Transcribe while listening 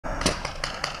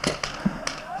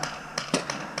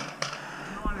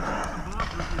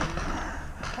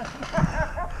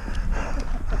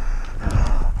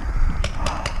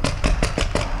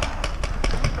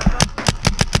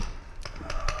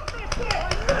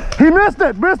He missed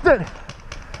it, missed it. There's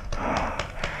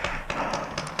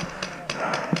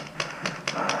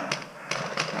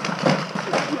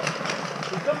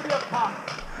somebody up top.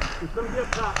 There's somebody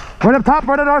up top. Right up top,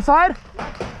 right on our side? He's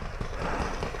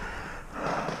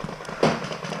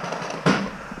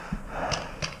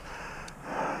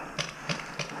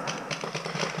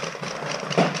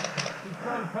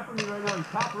trying to pepper me right now. He's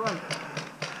top right.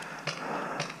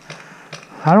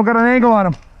 I don't got an angle on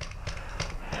him.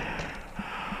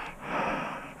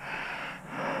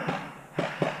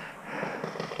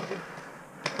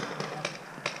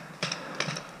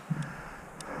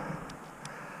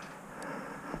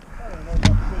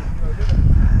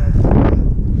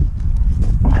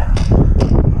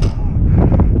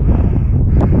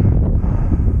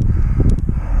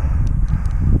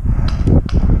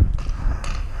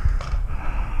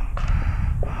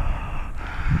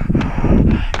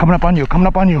 Coming up on you, coming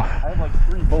up on you. I have like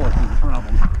 3 bullets is the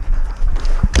problem.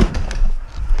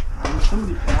 There's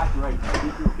somebody back right now.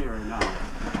 He's okay right now.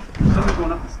 There's somebody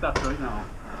going up the steps right now.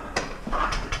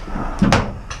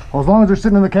 Well, as long as they're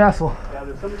sitting in the castle. Yeah,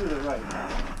 there's somebody to the right.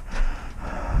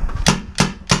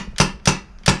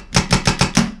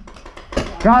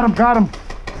 Got him, got him.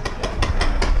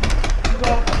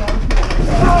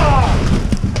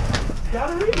 Got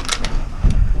to reach.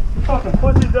 Fucking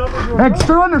pussies up. Hey,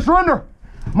 surrender, surrender.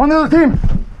 I'm on the other team.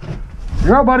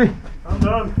 You're out, buddy. I'm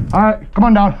done. All right, come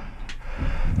on down.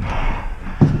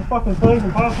 The fucking thing's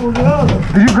impossible to get out of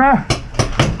it. Did you grab?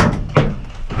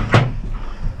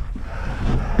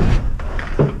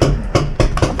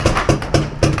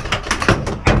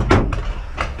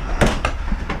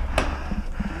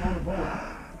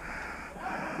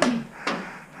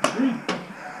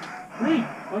 Reed,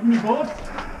 want to give me bullets?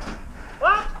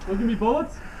 What? Want to give me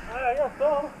bullets? I got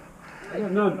some. I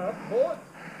got none. Bullets?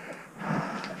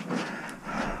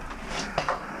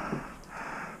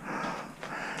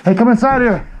 Hey, come inside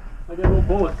here. I got no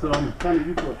bullets, so I'm kind of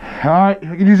useless. All right,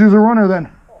 you can use you as a runner then.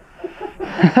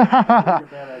 That's a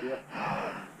bad idea.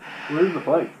 Where's the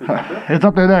fight? It's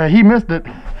up there. He missed it.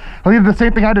 He did the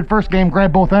same thing I did first game,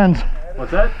 grab both ends.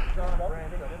 What's that?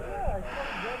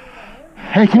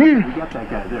 Hey, can you? You got that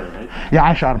guy there, right? Yeah,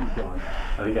 I shot him. I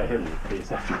think I hit him in the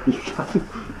face after you shot him.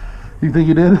 You think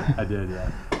you did? I did, yeah.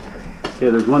 Yeah,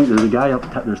 there's a guy up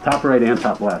top. There's top right and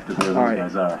top left is where those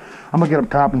guys are. I'm gonna get up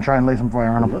top and try and lay some fire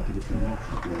on him.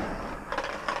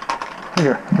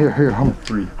 Here. Hold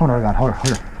on, I got. Hold on,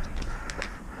 here.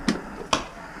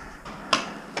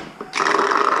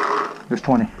 There's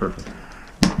 20. Perfect.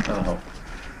 That'll help.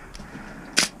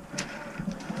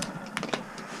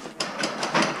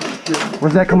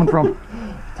 Where's that coming from?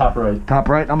 Top right. Top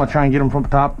right. I'm gonna try and get him from the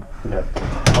top. Okay.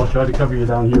 I'll try to cover you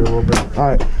down here a little bit. All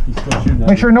right. He's still shooting at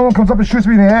Make sure no one comes up and shoots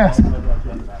me in the ass.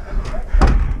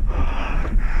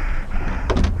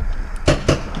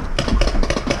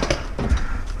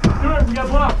 We got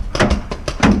blocked.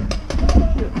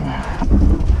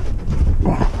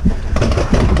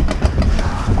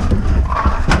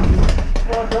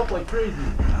 Blocked up like crazy.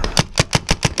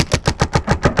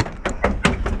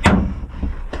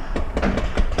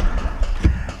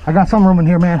 I got some room in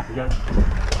here, man. You got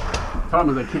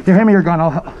problem is I can't. Here, hand me your gun.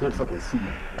 I can't fucking see it.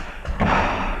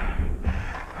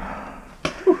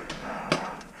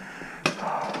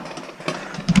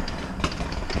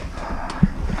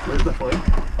 Where's the fight?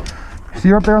 See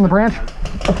her up there on the branch?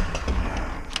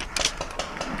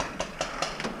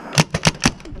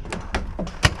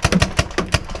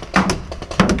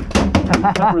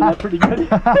 Covered that pretty good.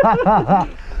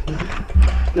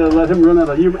 Gotta let him run out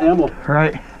of ammo.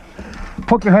 Right.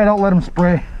 Poke your head out, let him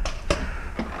spray.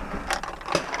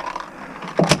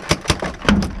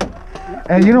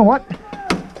 Hey, you know what?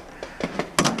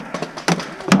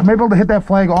 I'm able to hit that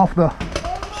flag off the...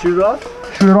 Shoot it off?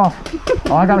 Shoot it off.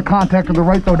 Oh, I got a contact to the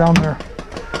right though down there.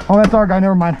 Oh, that's our guy,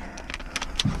 never mind.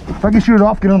 If I can shoot it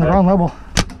off, get on the ground level.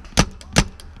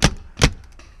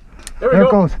 There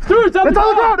it goes. Dude, it's on the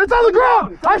ground! It's on the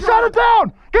ground! I shot it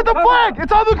down! Get the flag!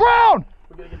 It's on the ground!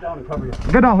 We're gonna get down and cover you.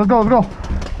 Get down, let's go, let's go.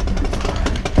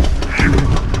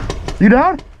 You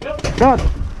down? Yep. Good.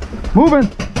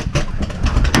 Moving.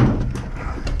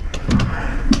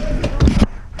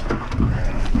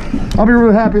 I'll be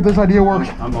really happy if this idea works.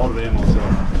 I'm out of ammo, so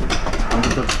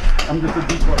I'm just a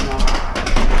decoy now.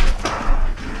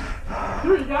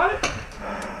 Dude, you got it?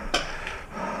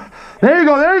 There you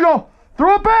go, there you go.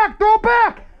 Throw it back, throw it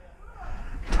back.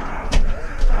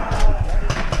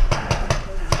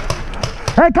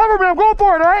 Hey, cover me, I'm going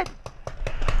for it, all right?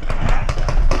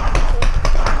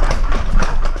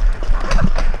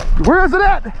 Where is it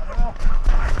at?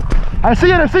 I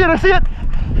see it, I see it, I see it.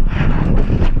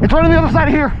 It's right on the other side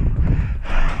of here.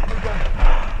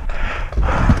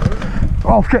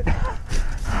 Oh shit.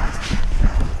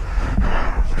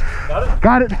 Got it?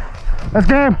 Got it. That's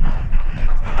game.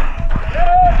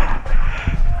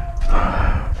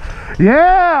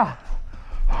 Yeah.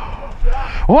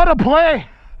 What a play.